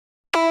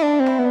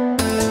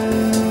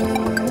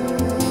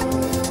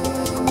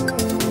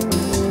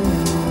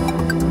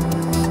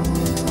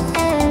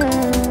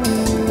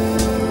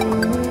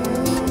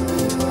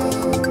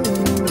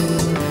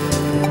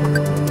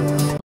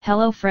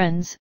Hello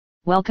friends,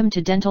 welcome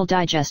to Dental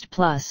Digest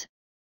Plus.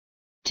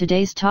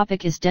 Today's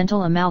topic is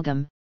dental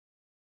amalgam.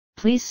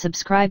 Please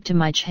subscribe to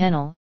my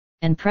channel,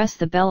 and press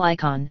the bell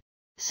icon,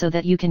 so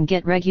that you can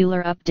get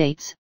regular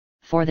updates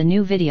for the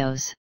new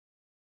videos.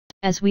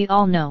 As we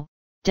all know,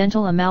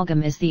 dental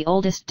amalgam is the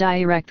oldest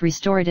direct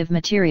restorative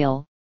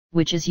material,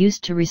 which is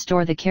used to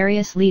restore the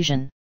carious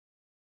lesion.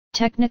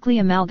 Technically,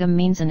 amalgam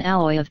means an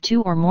alloy of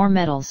two or more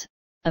metals,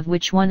 of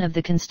which one of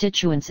the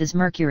constituents is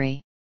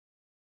mercury.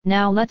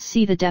 Now let's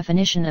see the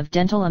definition of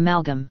dental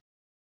amalgam.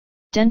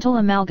 Dental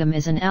amalgam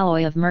is an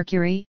alloy of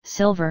mercury,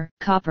 silver,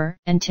 copper,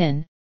 and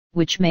tin,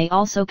 which may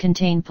also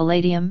contain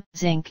palladium,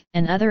 zinc,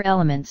 and other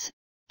elements,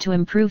 to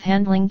improve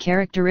handling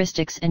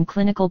characteristics and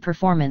clinical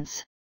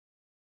performance.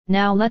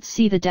 Now let's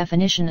see the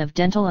definition of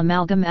dental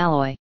amalgam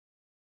alloy.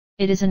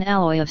 It is an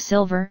alloy of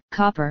silver,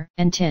 copper,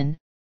 and tin,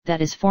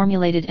 that is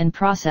formulated and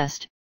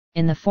processed,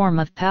 in the form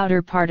of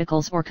powder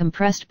particles or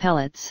compressed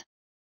pellets.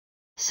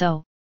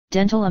 So,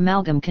 dental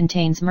amalgam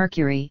contains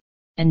mercury,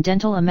 and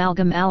dental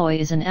amalgam alloy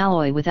is an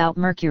alloy without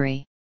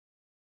mercury.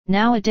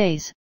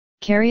 Nowadays,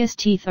 carious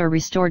teeth are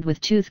restored with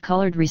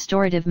tooth-colored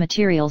restorative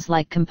materials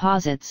like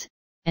composites,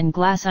 and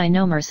glass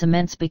ionomer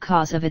cements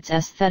because of its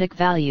aesthetic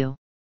value.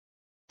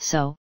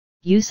 So,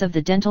 use of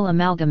the dental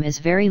amalgam is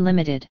very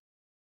limited.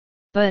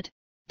 But,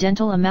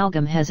 dental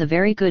amalgam has a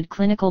very good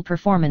clinical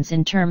performance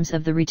in terms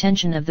of the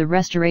retention of the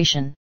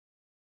restoration.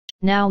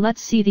 Now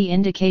let's see the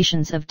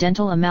indications of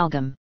dental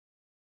amalgam.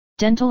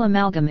 Dental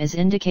amalgam is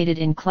indicated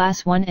in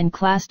Class 1 and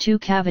Class 2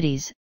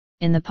 cavities,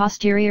 in the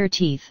posterior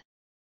teeth.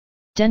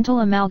 Dental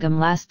amalgam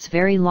lasts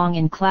very long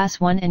in Class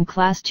 1 and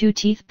Class 2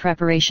 teeth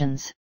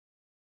preparations.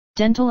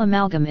 Dental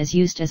amalgam is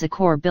used as a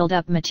core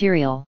build-up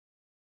material.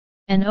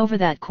 And over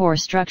that core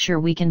structure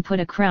we can put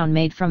a crown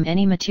made from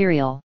any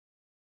material.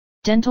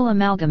 Dental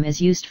amalgam is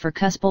used for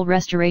cuspal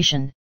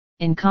restoration,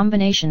 in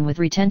combination with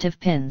retentive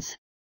pins.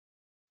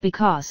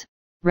 Because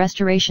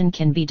restoration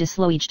can be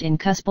dislodged in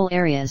cuspal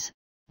areas,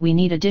 we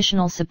need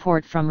additional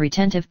support from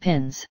retentive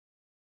pins.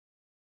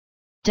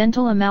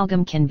 Dental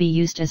amalgam can be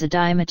used as a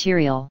dye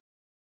material.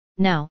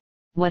 Now,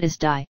 what is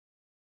dye?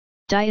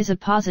 Dye is a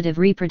positive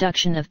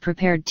reproduction of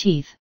prepared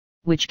teeth,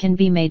 which can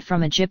be made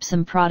from a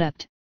gypsum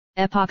product,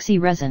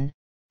 epoxy resin,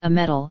 a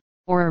metal,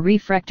 or a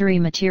refractory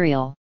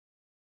material.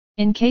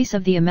 In case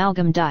of the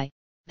amalgam dye,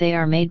 they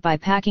are made by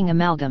packing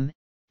amalgam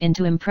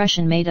into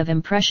impression made of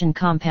impression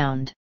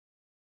compound.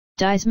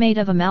 Dyes made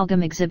of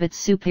amalgam exhibits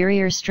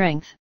superior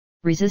strength,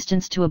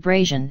 resistance to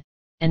abrasion,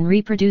 and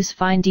reproduce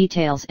fine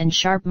details and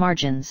sharp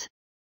margins.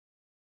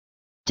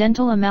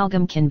 Dental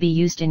amalgam can be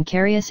used in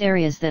carious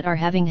areas that are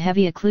having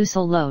heavy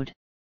occlusal load.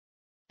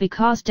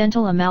 Because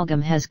dental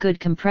amalgam has good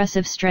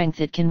compressive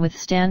strength, it can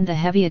withstand the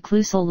heavy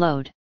occlusal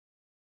load.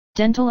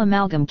 Dental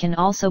amalgam can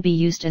also be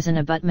used as an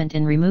abutment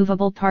in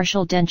removable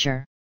partial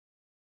denture.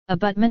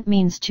 Abutment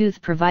means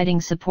tooth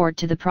providing support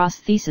to the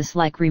prosthesis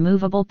like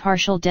removable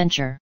partial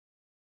denture.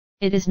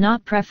 It is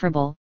not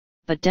preferable,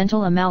 but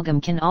dental amalgam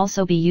can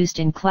also be used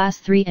in Class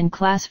 3 and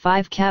Class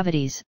 5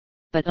 cavities,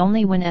 but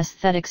only when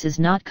aesthetics is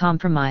not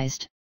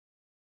compromised.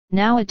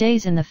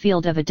 Nowadays in the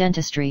field of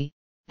dentistry,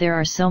 there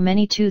are so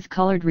many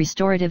tooth-colored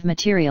restorative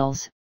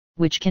materials,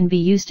 which can be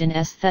used in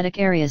aesthetic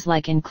areas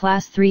like in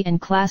Class 3 and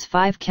Class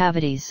 5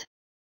 cavities.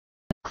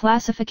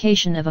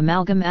 Classification of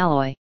amalgam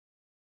alloy.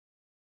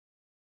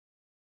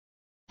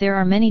 There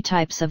are many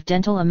types of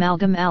dental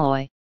amalgam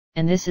alloy,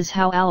 and this is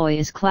how alloy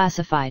is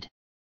classified.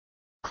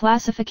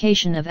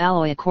 Classification of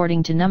alloy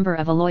according to number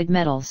of alloyed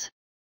metals.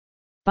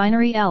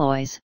 Binary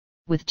alloys,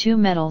 with 2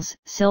 metals,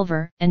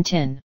 silver, and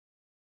tin.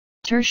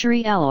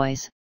 Tertiary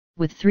alloys,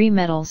 with 3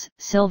 metals,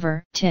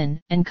 silver, tin,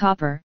 and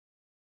copper.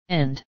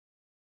 And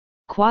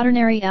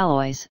quaternary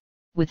alloys,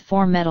 with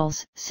 4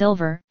 metals,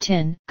 silver,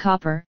 tin,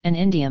 copper, and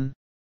indium.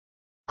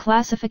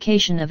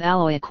 Classification of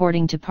alloy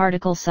according to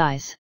particle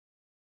size.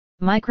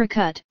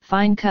 Microcut,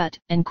 fine cut,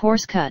 and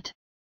coarse cut.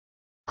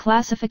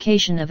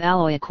 Classification of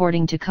alloy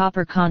according to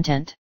copper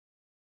content.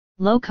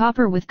 Low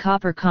copper with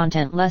copper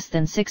content less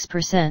than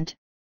 6%,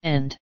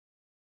 and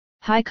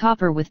high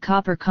copper with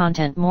copper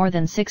content more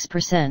than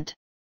 6%.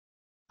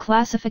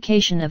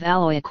 Classification of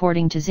alloy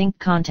according to zinc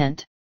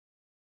content.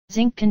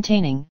 Zinc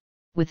containing,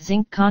 with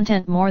zinc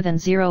content more than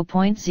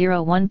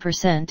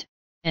 0.01%,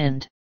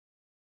 and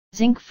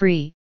zinc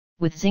free,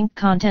 with zinc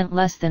content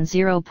less than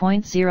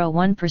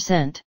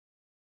 0.01%.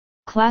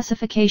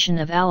 Classification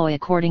of alloy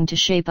according to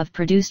shape of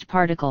produced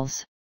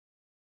particles.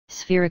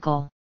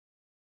 Spherical,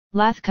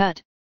 lath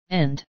cut,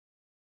 and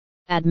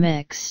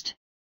admixed.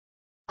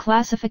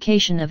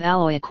 Classification of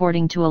alloy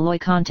according to alloy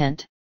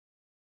content.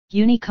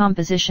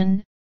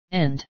 Unicomposition,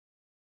 and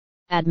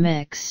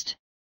admixed.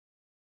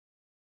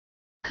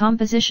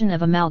 Composition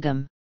of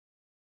amalgam.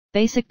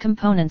 Basic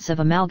components of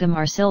amalgam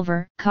are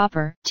silver,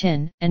 copper,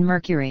 tin, and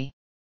mercury.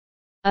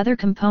 Other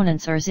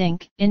components are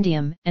zinc,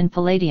 indium, and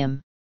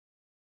palladium.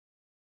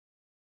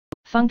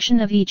 Function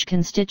of each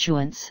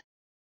constituents.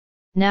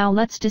 Now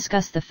let's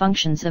discuss the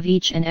functions of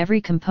each and every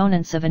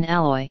components of an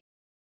alloy.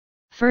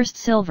 First,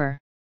 silver.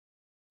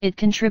 It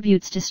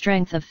contributes to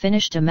strength of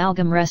finished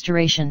amalgam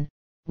restoration,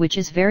 which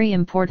is very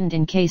important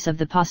in case of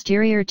the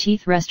posterior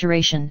teeth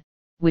restoration,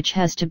 which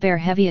has to bear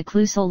heavy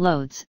occlusal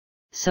loads,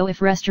 so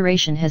if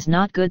restoration has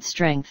not good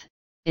strength,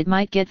 it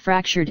might get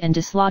fractured and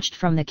dislodged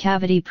from the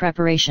cavity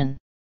preparation.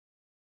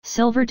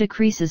 Silver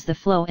decreases the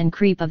flow and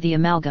creep of the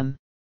amalgam.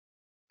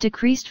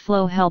 Decreased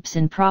flow helps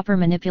in proper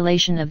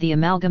manipulation of the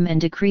amalgam,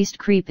 and decreased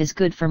creep is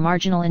good for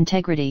marginal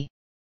integrity.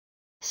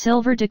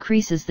 Silver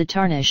decreases the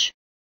tarnish.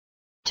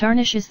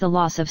 Tarnish is the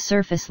loss of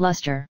surface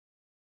luster.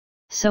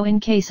 So in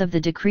case of the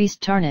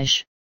decreased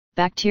tarnish,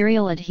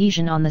 bacterial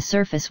adhesion on the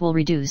surface will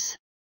reduce.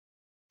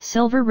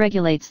 Silver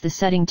regulates the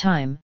setting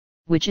time,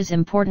 which is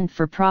important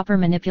for proper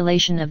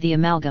manipulation of the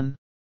amalgam.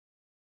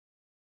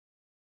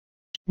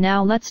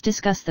 Now let's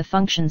discuss the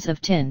functions of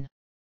tin.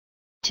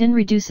 Tin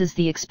reduces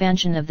the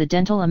expansion of the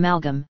dental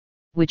amalgam,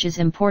 which is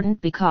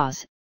important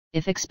because,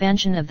 if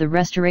expansion of the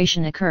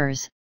restoration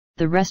occurs,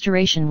 the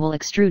restoration will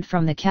extrude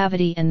from the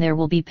cavity and there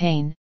will be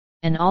pain,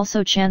 and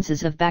also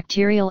chances of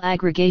bacterial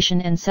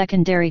aggregation and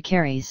secondary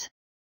caries.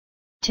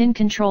 Tin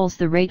controls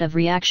the rate of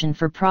reaction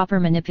for proper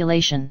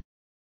manipulation.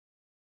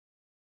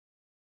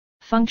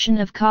 Function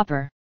of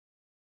copper.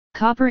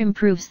 Copper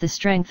improves the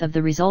strength of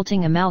the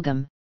resulting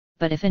amalgam,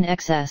 but if in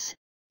excess,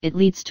 it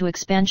leads to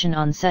expansion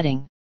on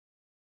setting.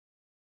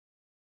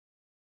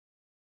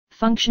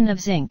 Function of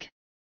zinc.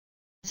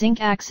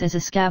 Zinc acts as a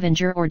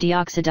scavenger or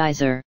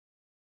deoxidizer.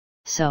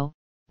 So,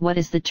 what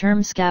is the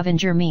term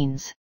scavenger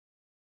means?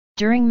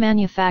 During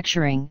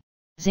manufacturing,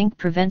 zinc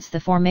prevents the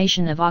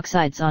formation of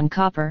oxides on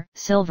copper,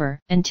 silver,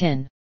 and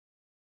tin.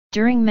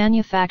 During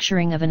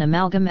manufacturing of an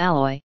amalgam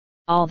alloy,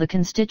 all the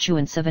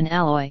constituents of an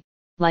alloy,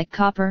 like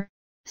copper,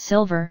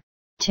 silver,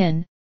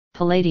 tin,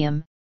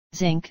 palladium,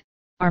 zinc,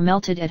 are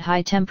melted at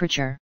high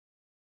temperature.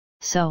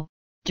 So,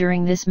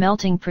 during this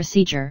melting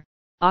procedure,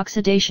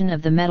 oxidation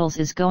of the metals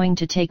is going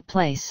to take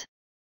place.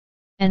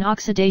 An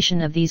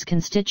oxidation of these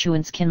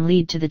constituents can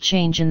lead to the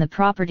change in the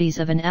properties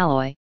of an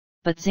alloy,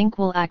 but zinc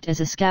will act as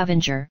a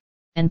scavenger,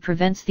 and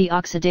prevents the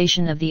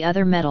oxidation of the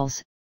other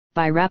metals,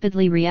 by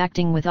rapidly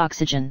reacting with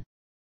oxygen.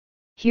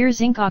 Here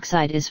zinc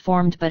oxide is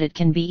formed, but it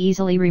can be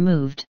easily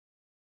removed.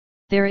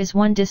 There is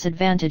one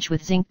disadvantage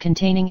with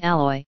zinc-containing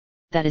alloy,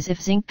 that is, if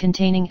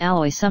zinc-containing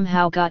alloy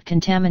somehow got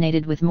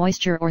contaminated with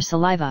moisture or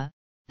saliva,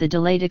 the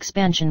delayed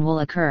expansion will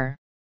occur,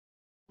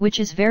 which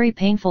is very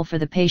painful for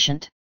the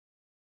patient.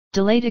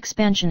 Delayed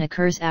expansion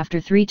occurs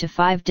after 3 to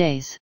 5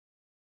 days.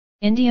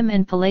 Indium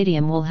and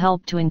palladium will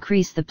help to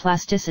increase the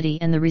plasticity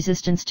and the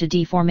resistance to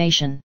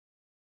deformation.